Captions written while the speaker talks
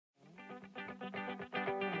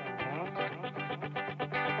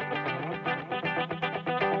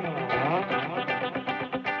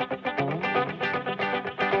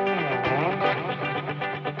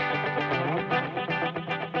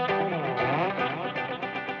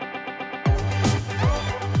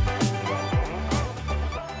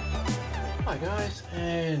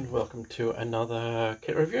welcome to another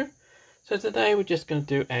kit review. So today we're just going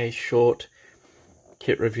to do a short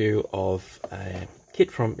kit review of a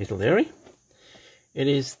kit from Italeri. It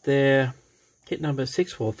is their kit number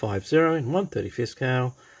 6450 in 1/35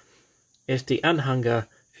 scale, Sd.Anhanger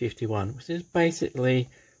 51, which is basically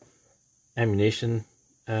ammunition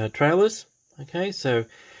trailers. Okay, so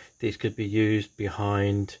these could be used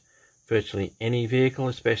behind virtually any vehicle,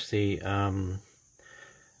 especially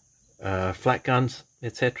flat guns,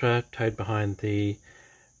 etc., towed behind the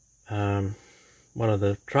one of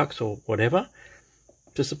the trucks or whatever,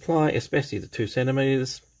 to supply, especially the 2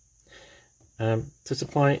 centimeters, to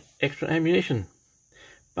supply extra ammunition.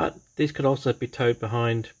 But these could also be towed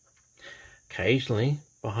behind, occasionally,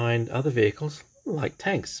 behind other vehicles like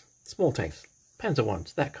tanks, small tanks, Panzer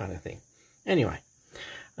ones, that kind of thing. Anyway,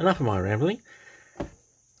 enough of my rambling.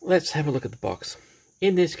 Let's have a look at the box.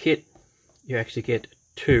 In this kit, you actually get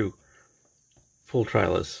 2 full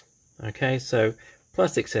trailers. Okay, so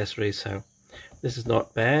plus accessories, so this is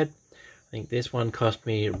not bad. I think this one cost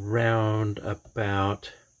me around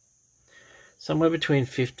about somewhere between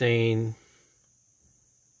 15,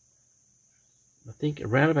 I think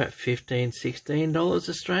around about $15–16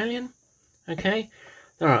 Australian. Okay,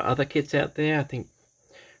 there are other kits out there. I think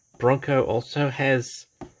Bronco also has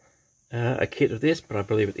a kit of this, but I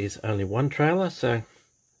believe it is only 1 trailer. So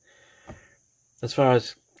as far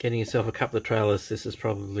as getting yourself a couple of trailers, this is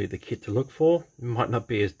probably the kit to look for. It might not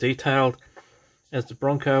be as detailed as the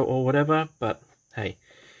Bronco or whatever, but hey,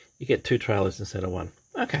 you get 2 trailers instead of 1.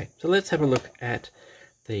 Okay, so let's have a look at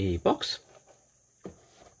the box.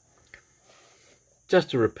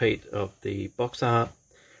 Just a repeat of the box art.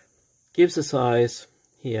 Gives the size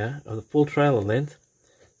here of the full trailer length,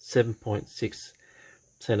 7.6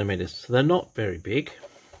 centimeters. So they're not very big.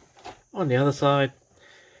 On the other side,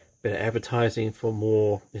 bit of advertising for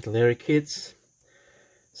more Italeri kits.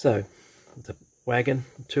 So the wagon,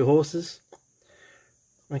 2 horses.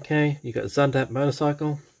 Okay, you got Zundap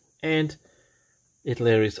motorcycle and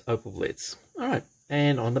Italeri's Opel Blitz. Alright,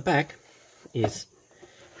 and on the back is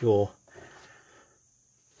your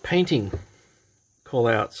painting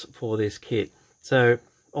callouts for this kit. So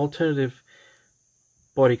alternative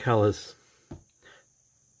body colours,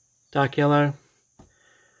 dark yellow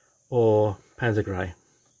or Panzer grey.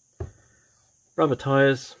 Rubber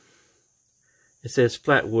tyres. It says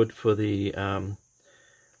flat wood for the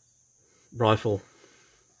rifle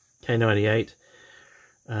K98.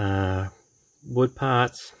 Wood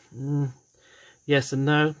parts, yes and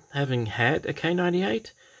no. Having had a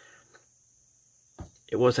K98,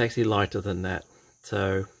 it was actually lighter than that.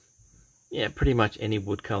 So yeah, pretty much any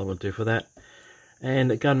wood colour will do for that. And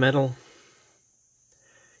the gunmetal,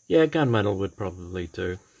 yeah, gunmetal would probably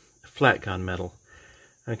do. Flat gunmetal.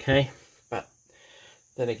 Okay, but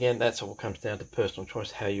then again, that's all comes down to personal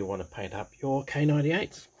choice, how you want to paint up your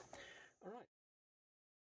K98s.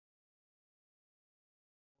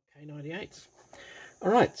 K98s.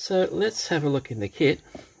 Alright, so let's have a look in the kit,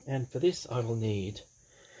 and for this I will need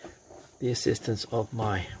the assistance of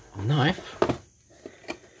my knife.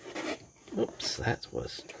 Oops, that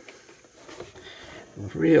was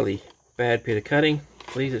really bad bit of cutting.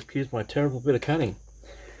 Please excuse my terrible bit of cutting.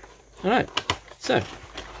 Alright, so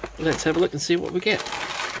let's have a look and see what we get.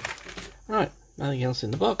 Alright, nothing else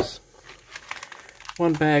in the box.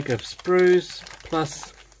 1 bag of sprues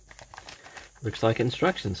plus, looks like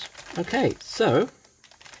instructions. Okay, so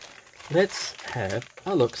let's have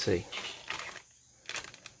a look-see.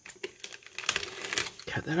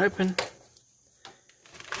 Cut that open.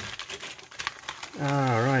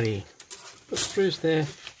 Alrighty, put sprues there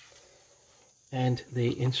and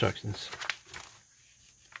the instructions.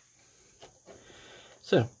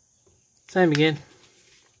 So, same again.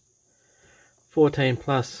 14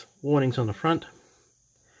 plus warnings on the front.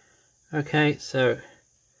 Okay, so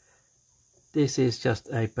this is just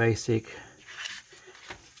a basic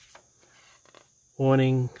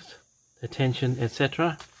warnings, attention,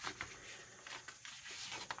 etc.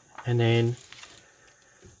 And then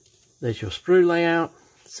there's your sprue layout,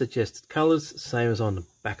 suggested colours, same as on the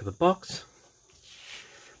back of the box.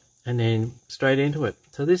 And then straight into it.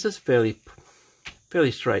 So this is fairly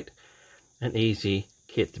straight and easy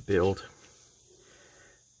kit to build.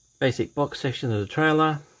 Basic box section of the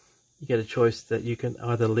trailer. You get a choice that you can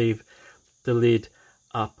either leave the lid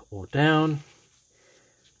up or down.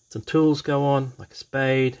 Some tools go on, like a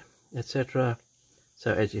spade, etc.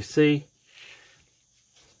 So as you see,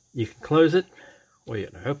 you can close it or you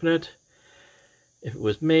can open it. If it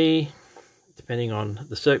was me, depending on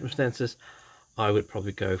the circumstances, I would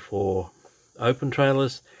probably go for open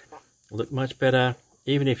trailers. Look much better.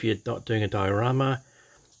 Even if you're not doing a diorama,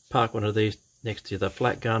 park one of these next to the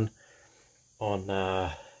flat gun on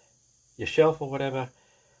your shelf or whatever.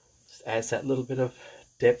 Just adds that little bit of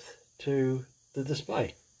depth to the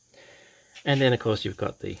display. And then of course you've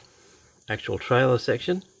got the actual trailer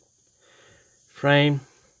section, frame,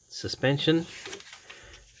 suspension,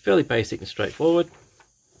 fairly basic and straightforward.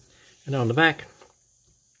 And on the back,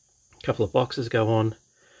 a couple of boxes go on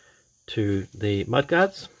to the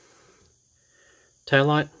mudguards,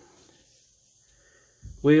 taillight,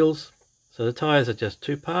 wheels. So the tyres are just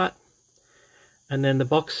two-part, and then the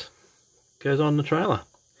box goes on the trailer.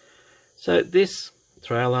 So this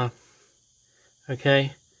trailer,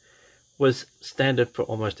 okay, was standard for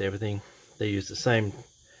almost everything. They used the same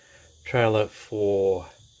trailer for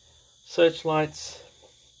searchlights,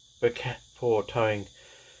 for towing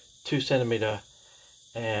 2cm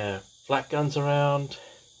flat guns around,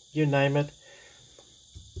 you name it,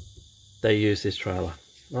 they use this trailer.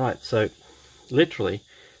 Right, so literally,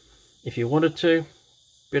 if you wanted to,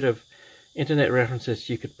 bit of internet references,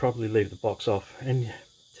 you could probably leave the box off and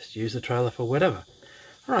just use the trailer for whatever.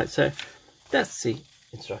 Alright, so that's the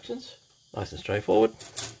instructions, nice and straightforward.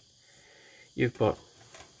 You've got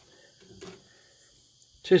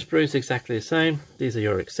 2 sprues exactly the same, these are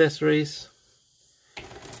your accessories,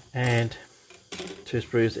 and 2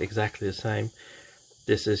 sprues exactly the same,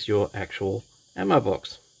 this is your actual ammo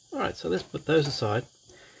box. Alright, so let's put those aside,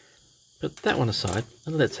 put that one aside,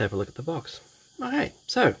 and let's have a look at the box. Okay,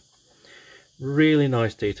 so really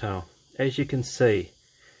nice detail. As you can see,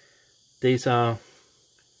 these are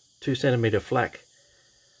 2cm flak.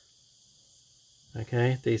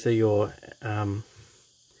 Okay, these are your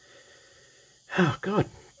oh god,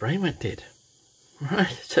 brain went dead.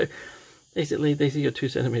 Right, so basically these are your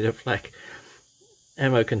 2cm flak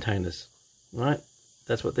ammo containers. Right,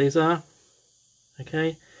 that's what these are.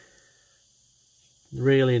 Okay,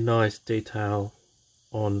 really nice detail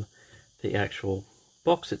on the actual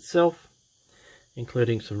box itself,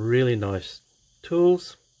 including some really nice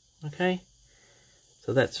tools. Okay,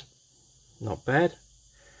 so that's not bad.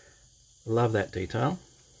 Love that detail.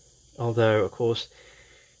 Although of course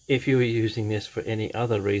if you were using this for any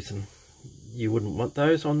other reason you wouldn't want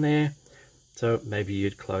those on there, so maybe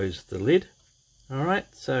you'd close the lid. Alright,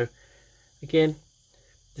 so again,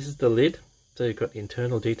 this is the lid, so you've got the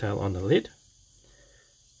internal detail on the lid,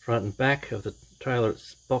 front and back of the trailer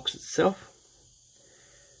box itself,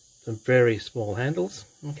 some very small handles.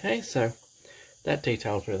 Okay, so that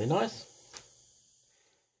detail is really nice.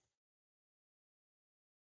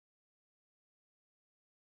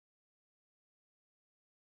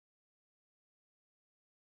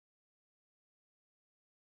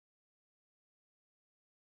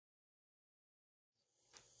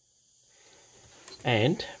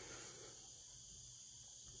 And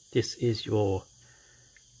this is your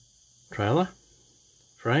trailer,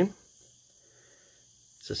 frame,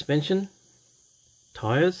 suspension,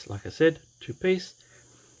 tires, like I said, 2-piece,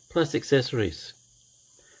 plus accessories.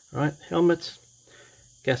 Right, helmets,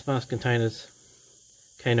 gas mask containers,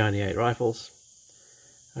 K98 rifles.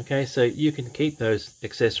 Okay, so you can keep those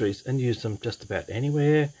accessories and use them just about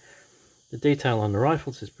anywhere. The detail on the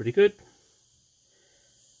rifles is pretty good.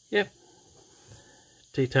 Yep,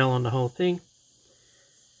 detail on the whole thing.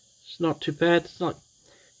 It's not too bad. It's not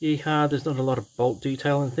yeehaw, there's not a lot of bolt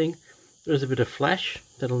detail and thing. There's a bit of flash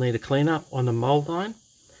that'll need a clean up on the mold line.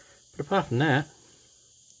 But apart from that,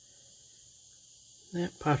 yeah,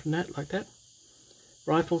 like that.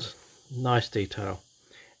 Rifles, nice detail.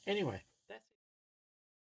 Anyway, that's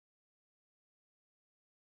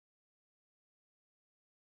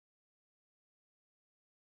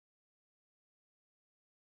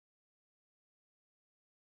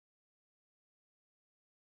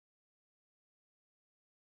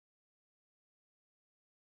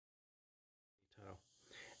detail.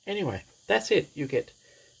 Anyway, that's it. You get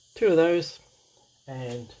 2 of those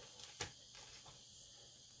and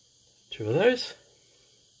 2 of those.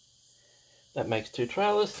 That makes 2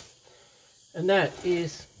 trailers, and that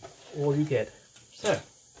is all you get. So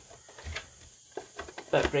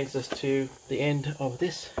that brings us to the end of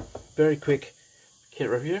this very quick kit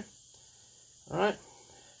review. Alright,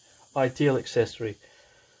 ideal accessory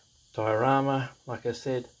diorama, like I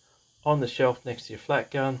said, on the shelf next to your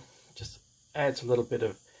flat gun, just adds a little bit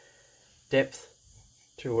of depth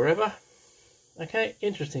to wherever. Okay,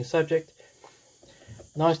 interesting subject,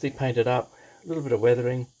 nicely painted up, a little bit of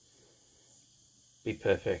weathering, be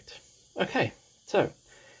perfect. Okay, so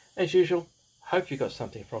as usual, hope you got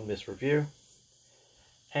something from this review,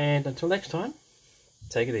 and until next time,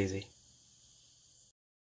 take it easy.